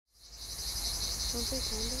Don't they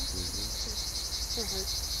kinda? That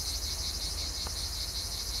hurts.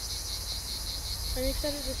 I'm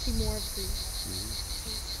excited to see more of these.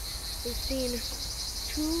 We've seen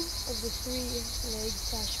 2 of the 3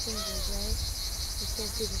 legs/fingers, right? We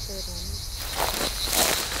can't see the third one.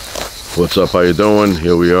 What's up? How you doing?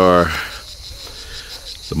 Here we are.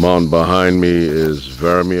 The mountain behind me is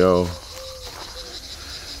Vermio,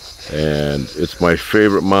 and it's my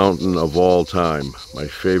favorite mountain of all time. My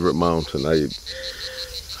favorite mountain. I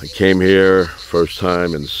came here first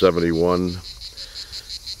time in '71,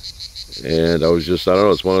 and I was just, I don't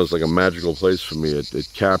know, it's one of those, like a magical place for me. It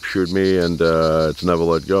captured me, and it's never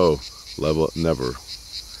let go. Never let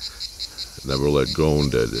go.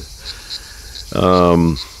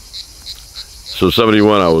 So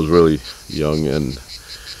 '71, I was really young and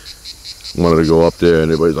wanted to go up there,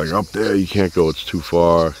 and everybody's like, up there you can't go, it's too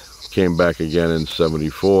far. Came back again in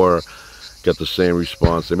 '74, got the same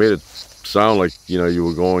response. They made it sound like, you know, you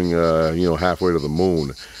were going halfway to the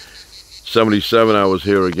moon. '77, I was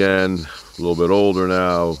here again, a little bit older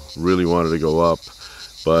now, really wanted to go up,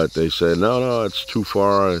 but they said no, it's too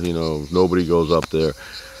far, you know, nobody goes up there.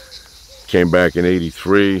 Came back in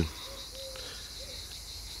 '83,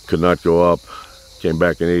 could not go up. Came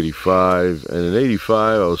back in '85, and in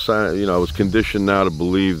 '85 I was conditioned now to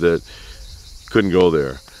believe that couldn't go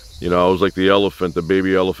there. You know, I was like the elephant, the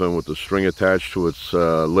baby elephant with the string attached to its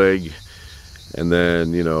leg, and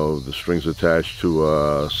then, you know, the string's attached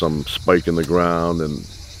to some spike in the ground, and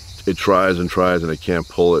it tries and tries and it can't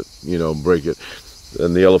pull it, you know, break it.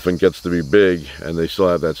 And the elephant gets to be big, and they still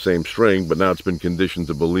have that same string, but now it's been conditioned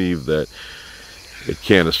to believe that it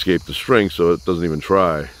can't escape the string, so it doesn't even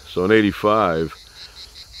try. So in '85,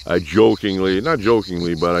 I not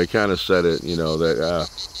jokingly, but I kind of said it, you know, that I'd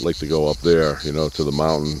like to go up there, you know, to the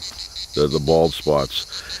mountain, the bald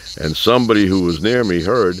spots. And somebody who was near me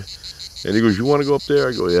heard, and he goes, "You want to go up there?"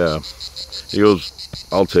 I go, "Yeah." He goes,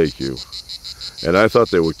 "I'll take you." And I thought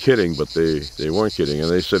they were kidding, but they weren't kidding. And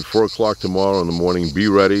they said, 4 o'clock tomorrow in the morning, be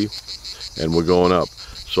ready, and we're going up.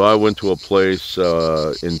 So I went to a place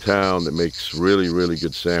in town that makes really, really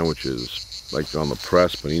good sandwiches, like on the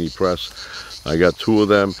press, panini press. I got 2 of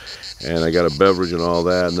them, and I got a beverage and all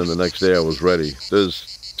that, and then the next day I was ready.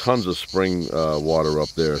 There's tons of spring water up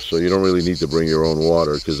there, so you don't really need to bring your own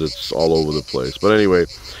water because it's all over the place. But anyway,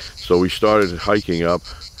 so we started hiking up,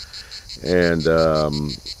 and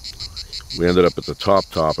we ended up at the top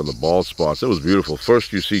in the bald spots. It was beautiful.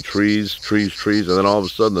 First you see trees, and then all of a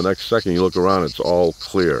sudden the next second you look around, it's all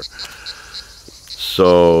clear.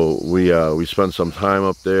 So we spent some time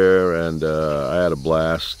up there, and I had a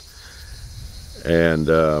blast. And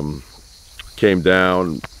came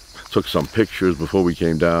down, took some pictures before we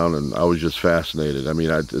came down, and I was just fascinated. I mean,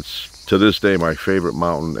 it's to this day my favorite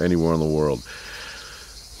mountain anywhere in the world.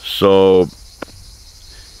 So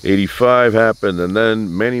 '85 happened, and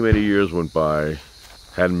then many years went by,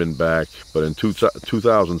 hadn't been back. But in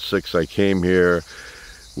 2006 I came here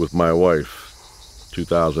with my wife.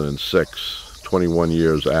 2006, 21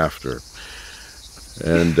 years after.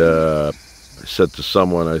 And I said to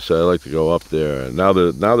someone, I said, I'd like to go up there. And now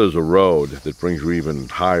there's a road that brings you even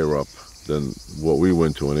higher up than what we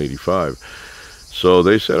went to in '85. So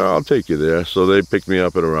they said, oh, I'll take you there. So they picked me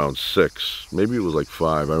up at around 6. Maybe it was like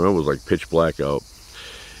 5. I remember it was like pitch black out.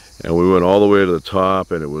 And we went all the way to the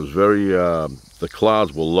top, and it was very, the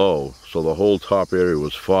clouds were low, so the whole top area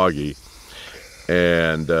was foggy.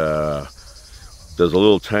 And there's a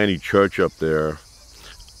little tiny church up there,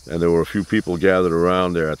 and there were a few people gathered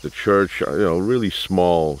around there at the church, you know, really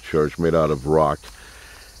small church made out of rock.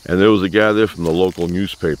 And there was a guy there from the local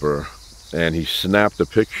newspaper, and he snapped a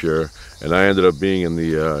picture, and I ended up being in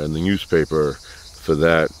the newspaper for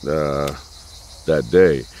that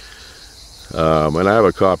day. And I have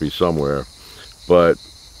a copy somewhere. But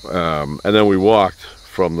and then we walked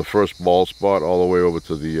from the first bald spot all the way over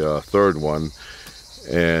to the third one,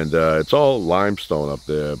 and it's all limestone up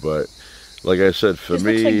there, but like I said, for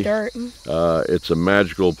me, looks like dirt. It's a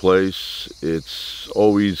magical place. It's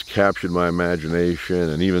always captured my imagination,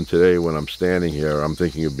 and even today when I'm standing here, I'm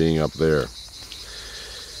thinking of being up there.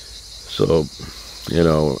 So, you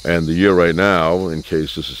know, and the year right now, in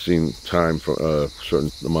case this is seen time for a certain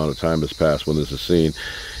amount of time has passed when this is seen,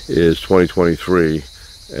 is 2023,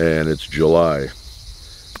 and it's July.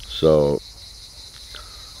 So,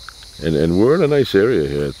 and we're in a nice area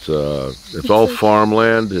here. It's all like,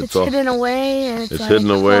 farmland. It's all hidden away, and it's like hidden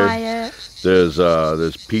away. Quiet.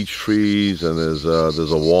 There's peach trees, and there's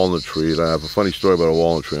a walnut tree. And I have a funny story about a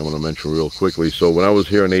walnut tree I'm going to mention real quickly. So when I was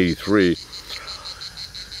here in '83,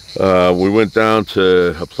 We went down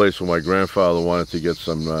to a place where my grandfather wanted to get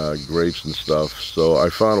some grapes and stuff. So I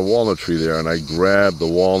found a walnut tree there, and I grabbed the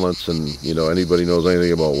walnuts. And you know, anybody knows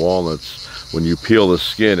anything about walnuts, when you peel the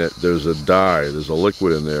skin, there's a dye, there's a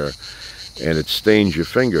liquid in there, and it stains your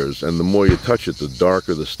fingers. And the more you touch it, the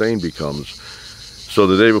darker the stain becomes. So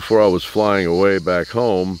the day before I was flying away back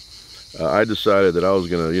home, I decided that I was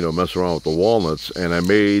gonna, you know, mess around with the walnuts, and I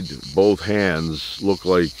made both hands look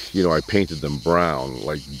like, you know, I painted them brown,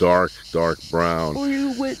 like dark brown. Or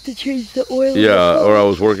you went to change the oil. Yeah, or I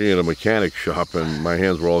was working in a mechanic shop and my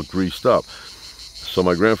hands were all greased up. So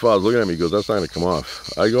my grandfather's looking at me, he goes, "That's not gonna come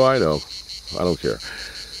off." I go, "I know, I don't care."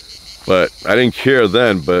 But I didn't care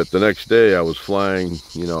then, but the next day I was flying,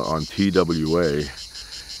 you know, on TWA,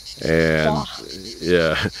 and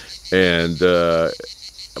yeah, and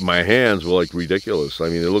my hands were like ridiculous. I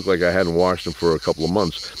mean, it looked like I hadn't washed them for a couple of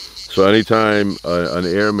months. So anytime an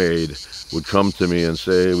air maid would come to me and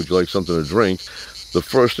say, "Would you like something to drink?" the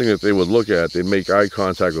first thing that they would look at, they'd make eye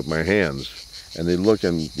contact with my hands, and they'd look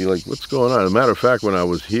and be like, "What's going on?" As a matter of fact, when I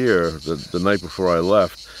was here the night before I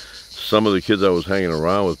left, some of the kids I was hanging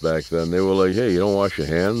around with back then, they were like, "Hey, you don't wash your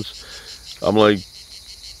hands?" I'm like,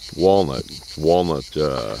 walnut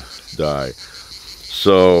dye.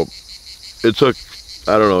 So it took,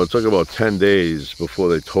 I don't know, it took about 10 days before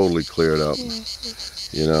they totally cleared up,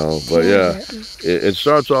 you know. But yeah, it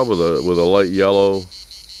starts off with a light yellow,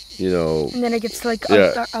 you know. And then it gets like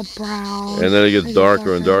yeah, a brown. and then it gets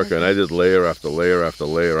darker and darker. And I did layer after layer after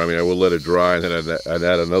layer. I mean, I would let it dry, and then I'd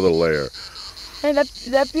add another layer. And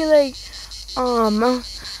that'd be like,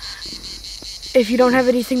 if you don't have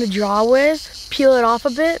anything to draw with, peel it off a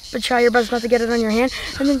bit, but try your best not to get it on your hand,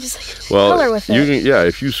 and then just like color with it. You can, yeah,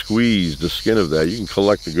 if you squeeze the skin of that, you can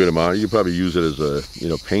collect a good amount. You can probably use it as a, you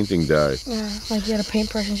know, painting dye. Yeah, like you had a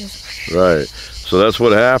paintbrush and just. Right. So that's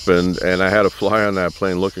what happened, and I had to fly on that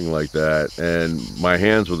plane looking like that, and my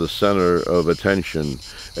hands were the center of attention.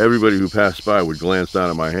 Everybody who passed by would glance down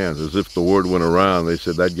at my hands, as if the word went around. They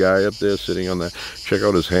said, "That guy up there sitting on that, check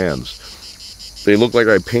out his hands." They look like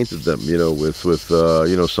I painted them, you know, with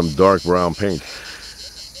you know, some dark brown paint.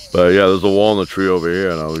 But yeah, there's a walnut tree over here,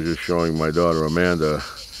 and I was just showing my daughter Amanda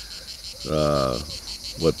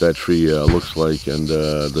what that tree looks like, and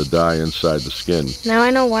the dye inside the skin. Now I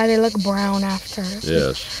know why they look brown after.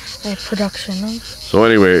 Yes. Like production. So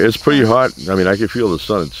anyway, it's pretty hot. I mean, I can feel the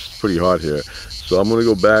sun. It's pretty hot here. So I'm gonna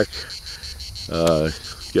go back,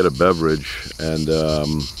 get a beverage, and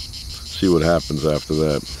see what happens after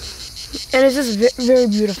that. And it's just very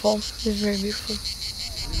beautiful. It's very beautiful.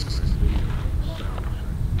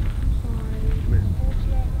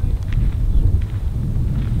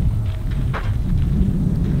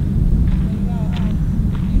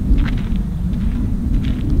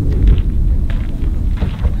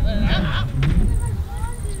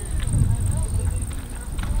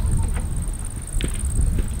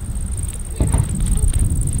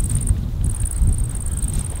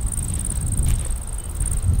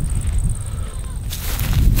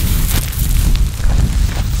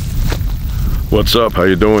 What's up? How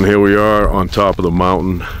you doing? Here we are on top of the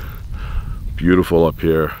mountain. Beautiful up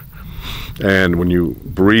here. And when you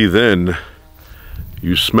breathe in,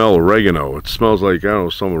 you smell oregano. It smells like, I don't know,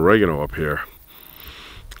 some oregano up here.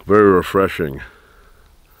 Very refreshing.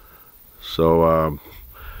 So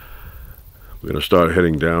we're gonna start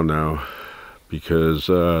heading down now, because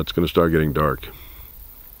it's gonna start getting dark.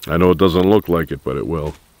 I know it doesn't look like it, but it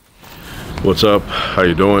will. What's up? How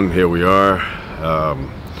you doing? Here we are.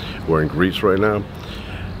 We're in Greece right now,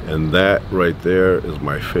 and that right there is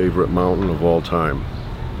my favorite mountain of all time.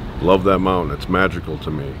 Love that mountain. It's magical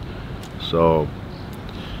to me. So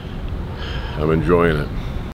I'm enjoying it.